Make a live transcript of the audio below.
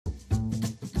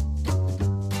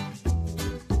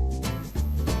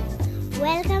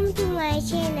Welcome to my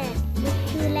channel.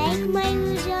 If you like my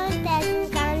videos, then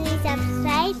kindly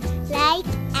subscribe, like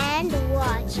and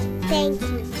watch. Thank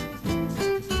you.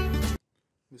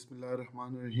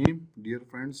 Bismillahirrahmanirrahim. Dear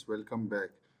friends, welcome back.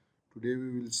 Today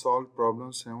we will solve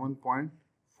problem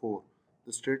 7.4.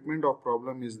 The statement of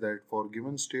problem is that for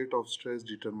given state of stress,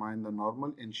 determine the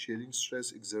normal and shearing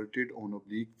stress exerted on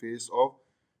oblique face of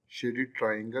shaded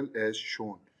triangle as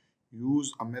shown.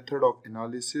 Use a method of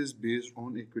analysis based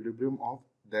on equilibrium of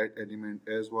that element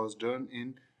as was done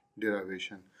in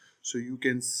derivation. So you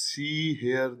can see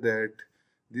here that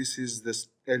this is the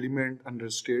element under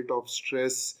state of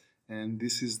stress and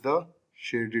this is the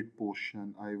shaded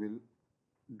portion. I will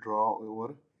draw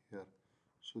over here.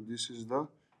 So this is the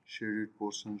shaded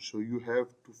portion. So you have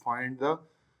to find the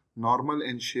normal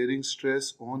and shearing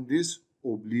stress on this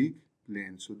oblique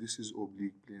plane. So this is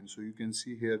oblique plane. So you can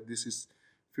see here this is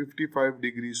 55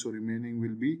 degrees, so remaining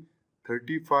will be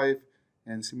 35,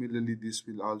 and similarly this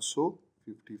will also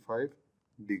 55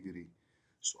 degree.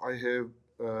 So I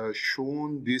have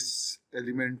shown this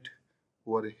element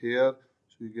over here.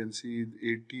 So you can see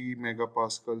 80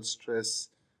 megapascal stress,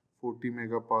 40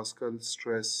 megapascal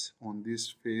stress on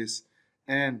this face,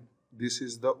 and this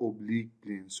is the oblique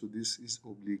plane. So this is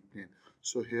oblique plane.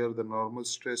 So here the normal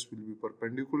stress will be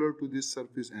perpendicular to this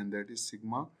surface, and that is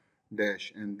sigma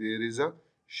dash, and there is a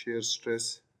shear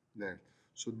stress that.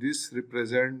 So this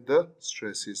represent the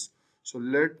stresses. So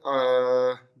let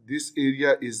this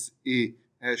area is A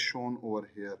as shown over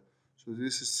here. So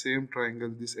this is same triangle,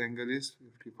 this angle is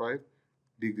 55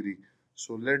 degree.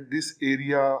 So let this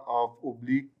area of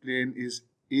oblique plane is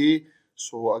A.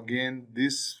 So again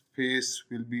this face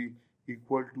will be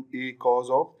equal to A cos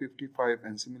of 55,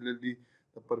 and similarly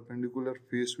the perpendicular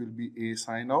face will be A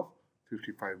sine of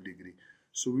 55 degree.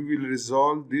 So we will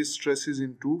resolve these stresses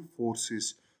into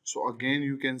forces. So again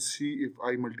you can see if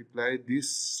I multiply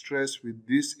this stress with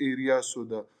this area, so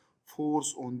the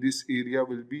force on this area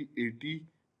will be 80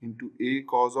 into A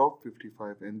cos of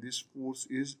 55, and this force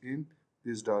is in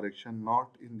this direction, not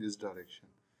in this direction.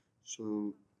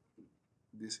 So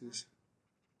this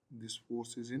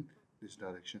force is in this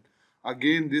direction.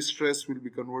 Again this stress will be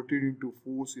converted into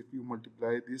force if you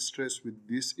multiply this stress with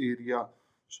this area.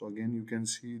 So again you can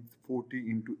see 40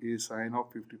 into A sine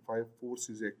of 55, force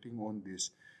is acting on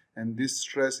this, and this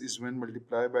stress is when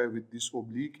multiplied by with this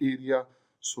oblique area.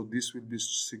 So this will be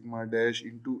sigma dash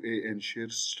into A, and shear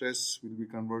stress will be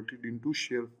converted into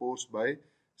shear force by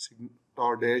sigma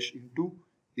tau dash into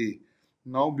A.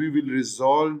 Now we will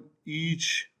resolve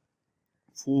each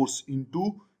force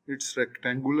into its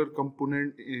rectangular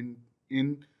component in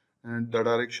the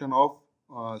direction of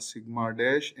sigma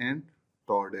dash and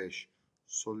tau dash.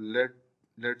 So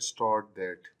let's start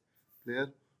that.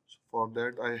 Clear? So for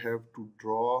that I have to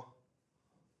draw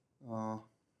a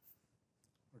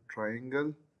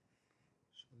triangle.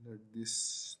 So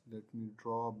let me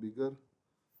draw a bigger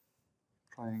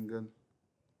triangle.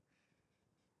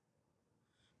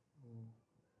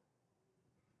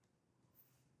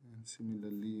 And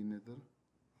similarly another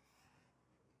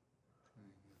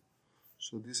triangle.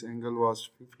 So this angle was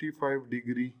 55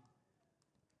 degree.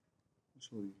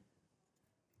 Sorry.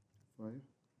 5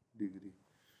 degree.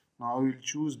 Now I will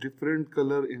choose different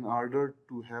color in order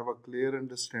to have a clear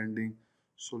understanding.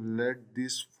 So let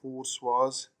this force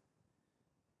was,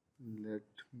 let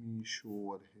me show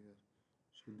over here.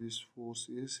 So this force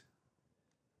is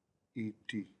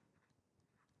 80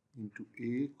 into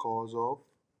A cos of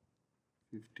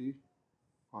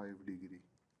 55 degree.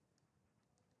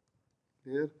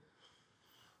 Here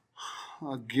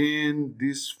again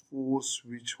this force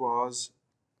which was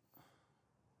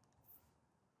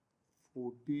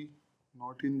 40,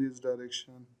 not in this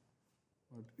direction,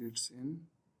 but it's in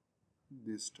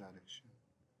this direction.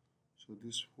 So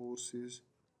this force is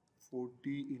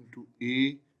 40 into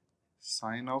A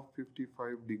sine of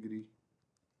 55 degree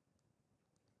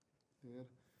there,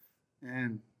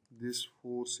 and this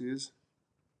force is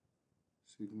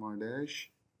sigma dash,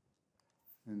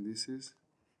 and this is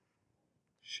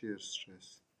shear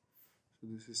stress. So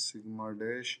this is sigma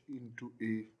dash into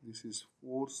A, this is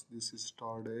force, this is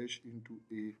tau dash into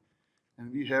A,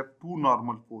 and we have two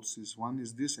normal forces, one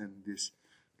is this and this.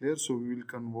 Clear? So we will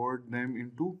convert them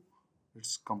into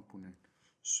its component.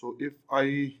 So if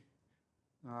I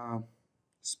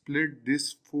split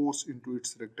this force into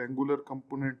its rectangular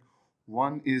component,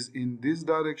 one is in this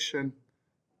direction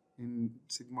in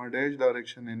sigma dash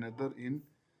direction, another in,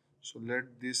 so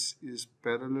let this is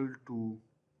parallel to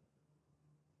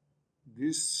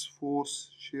this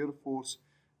force, shear force,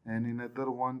 and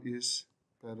another one is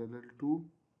parallel to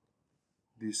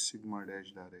this sigma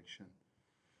dash direction.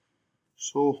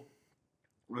 So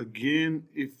Again,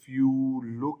 if you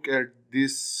look at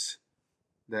this,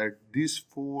 that this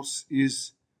force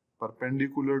is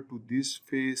perpendicular to this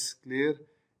face, clear,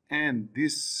 and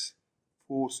this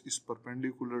force is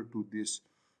perpendicular to this.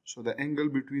 So the angle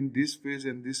between this face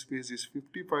and this face is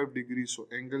 55 degrees. So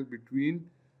angle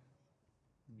between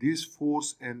this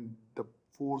force and the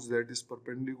force that is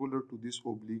perpendicular to this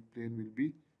oblique plane will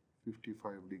be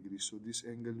 55 degrees. So this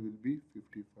angle will be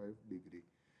 55 degree.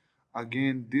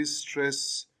 Again, this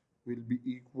stress will be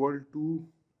equal to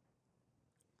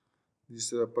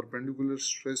this perpendicular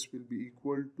stress will be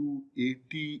equal to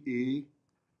 80A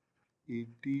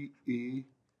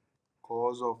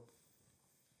cos of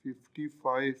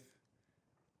 55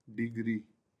 degree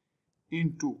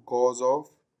into cos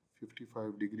of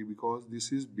 55 degree, because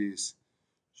this is base.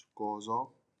 So cos of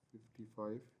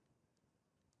 55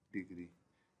 degree,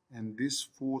 and this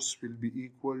force will be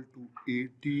equal to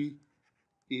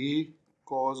 80A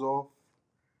cos of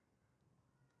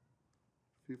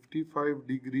 55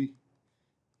 degree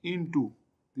into,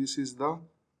 this is the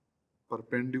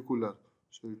perpendicular,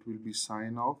 so it will be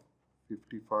sine of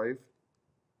 55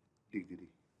 degree.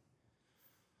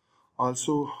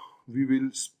 Also, we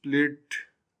will split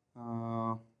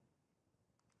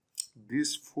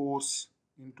this force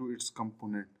into its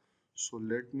component. So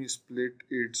let me split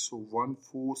it. So one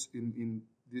force in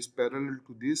this parallel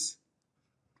to this,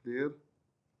 clear,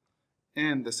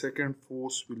 and the second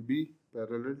force will be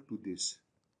parallel to this.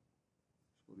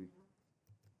 Sorry,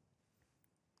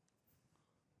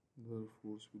 the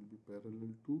force will be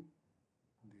parallel to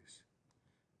this,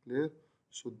 clear.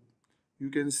 So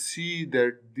you can see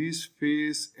that this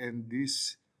face and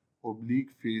this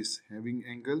oblique face having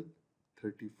angle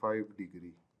 35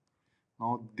 degree.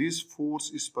 Now this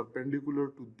force is perpendicular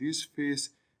to this face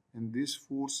and this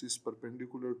force is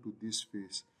perpendicular to this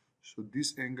face. So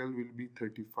this angle will be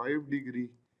 35 degree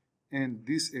and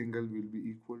this angle will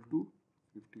be equal to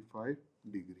 55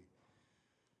 degree.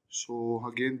 So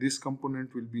again, this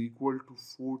component will be equal to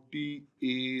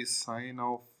 40A sine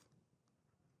of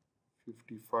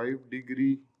 55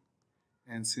 degree,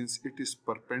 and since it is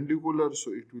perpendicular,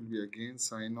 so it will be again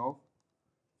sine of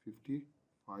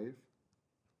 55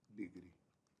 degree,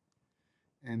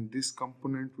 and this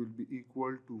component will be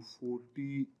equal to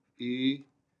 40A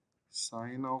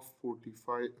sine of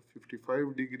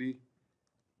 55 degree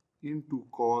into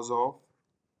cos of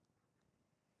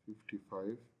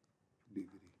 55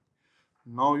 degree.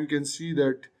 Now you can see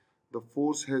that the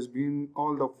force has been,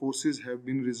 all the forces have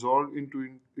been resolved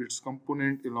into its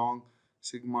component along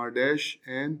sigma dash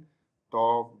and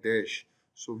tau dash.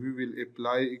 So we will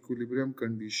apply equilibrium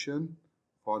condition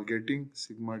for getting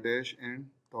sigma dash and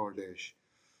tau dash.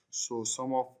 So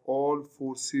sum of all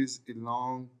forces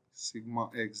along sigma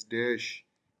x dash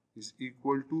is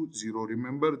equal to 0.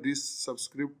 Remember, this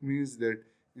subscript means that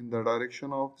in the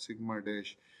direction of sigma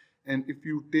dash, and if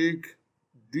you take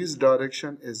this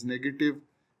direction as negative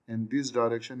and this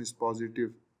direction is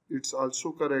positive, it's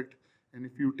also correct. And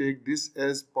if you take this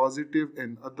as positive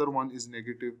and other one is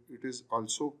negative, it is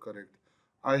also correct.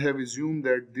 I have assumed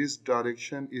that this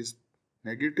direction is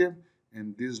negative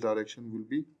and this direction will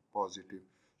be positive.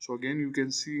 So again, you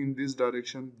can see in this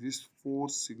direction, this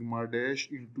force sigma dash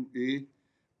into A,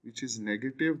 which is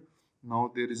negative.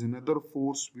 Now there is another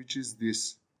force which is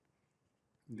this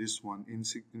one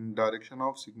in direction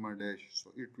of sigma dash.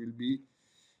 So it will be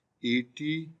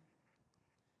 80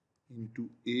 into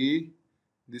A.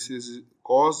 This is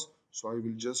cos, so I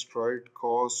will just write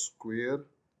cos square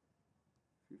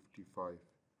 55.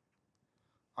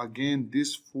 Again,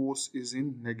 this force is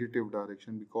in negative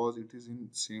direction because it is in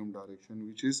same direction,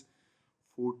 which is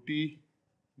 40,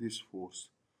 this force,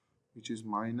 which is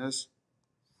minus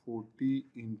 40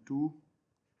 into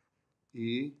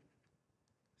A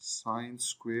sine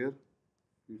square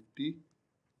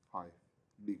 55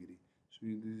 degree. So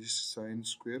this is sine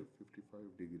square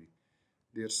 55 degree.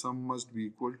 Their sum must be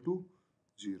equal to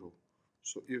 0.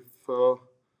 So if A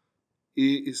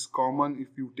is common,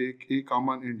 if you take A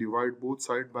common and divide both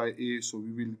sides by A, so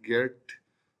we will get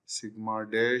sigma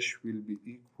dash will be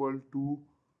equal to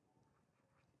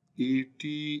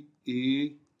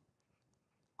 80A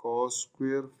cos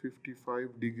square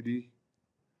 55 degree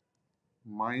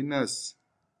minus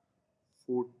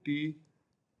 40,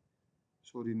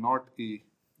 sorry, not A,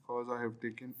 because I have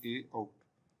taken A out.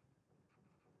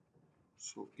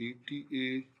 So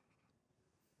 80A,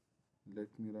 let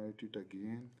me write it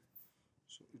again.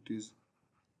 So it is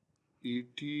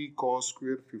 80 cos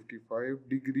square 55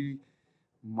 degree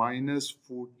minus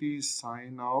 40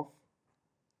 sine of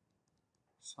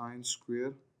sine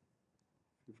square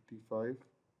 55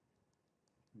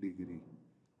 degree.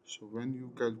 So when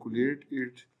you calculate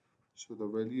it, So the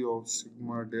value of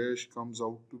sigma dash comes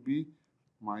out to be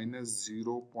minus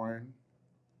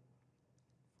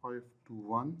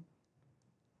 0.521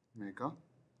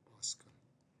 megapascal.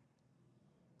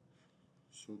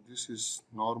 So this is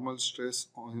normal stress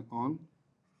on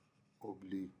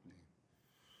oblique plane.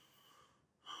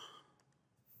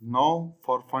 Now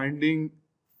for finding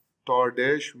tau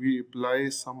dash, we apply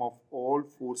sum of all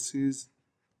forces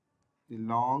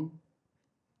along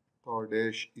tau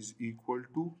dash is equal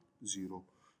to 0.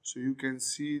 So you can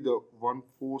see the one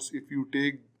force, if you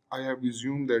take, I have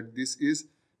assumed that this is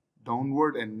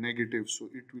downward and negative,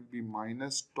 so it will be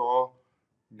minus tau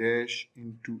dash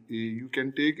into A. You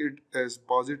can take it as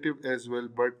positive as well,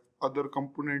 but other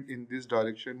component in this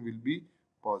direction will be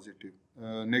positive,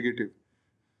 negative.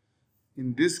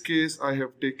 In this case, I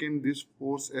have taken this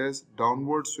force as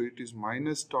downward, so it is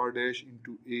minus tau dash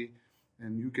into A,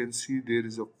 and you can see there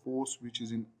is a force which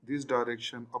is in this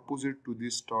direction opposite to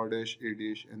this tau dash A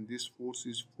dash, and this force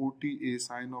is 40 A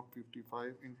sine of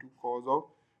 55 into cos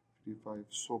of 55.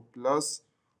 So plus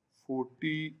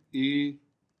 40 A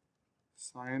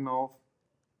sine of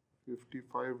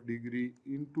 55 degree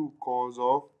into cos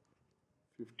of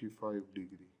 55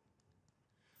 degree.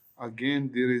 Again,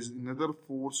 there is another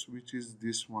force which is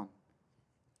this one,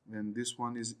 and this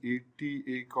one is 80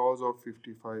 A cos of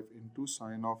 55 into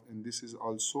sine of, and this is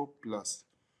also plus.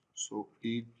 So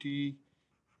 80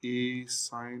 A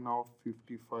sine of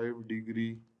 55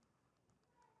 degree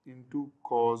into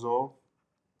cos of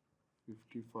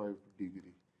 55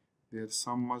 degree. Their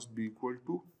sum must be equal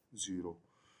to 0.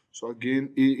 So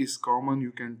again, A is common.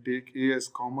 You can take A as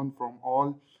common from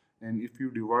all, and if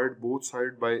you divide both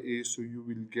sides by A, so you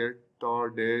will get tau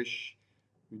dash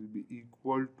will be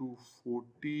equal to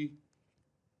 40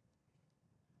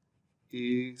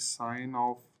 A sine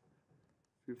of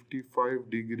 55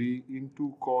 degree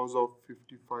into cos of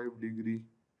 55 degree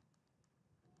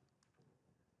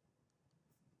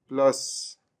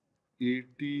plus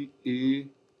 80 A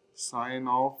sine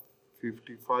of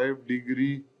 55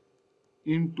 degree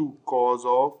into cos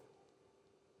of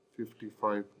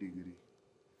 55 degree.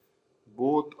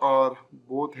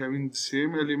 Both having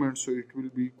same element, so it will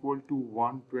be equal to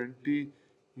 120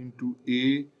 into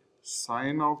A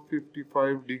sine of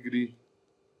 55 degree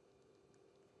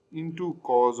into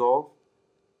cos of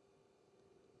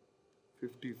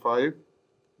 55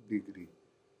 degree.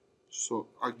 So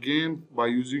again, by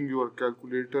using your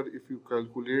calculator, if you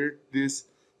calculate this,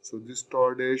 so this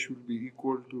tau dash will be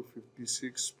equal to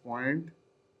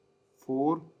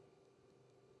 56.4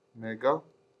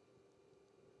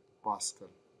 megapascal.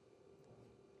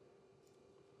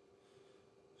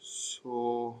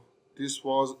 So this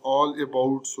was all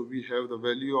about, so we have the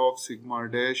value of sigma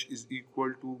dash is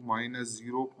equal to minus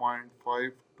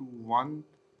 0.521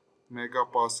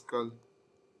 megapascal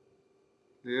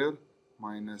there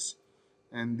minus,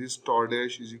 and this tau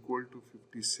dash is equal to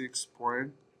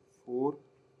 56.4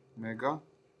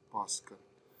 megapascal.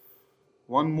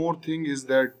 One more thing is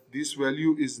that this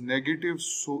value is negative,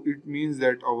 so it means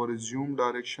that our assumed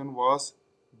direction was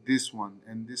this one,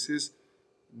 and this is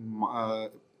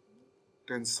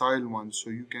tensile one,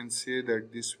 so you can say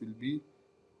that this will be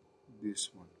this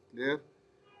one there,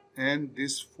 and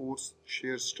this force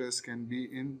shear stress can be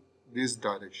in this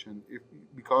direction, if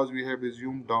because we have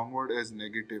assumed downward as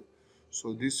negative,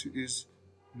 so this is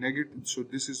negative, so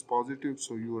this is positive,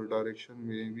 so your direction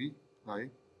may be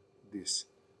like this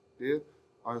there.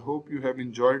 I hope you have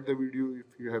enjoyed the video.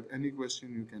 If you have any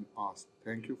question, you can ask.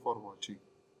 Thank you for watching.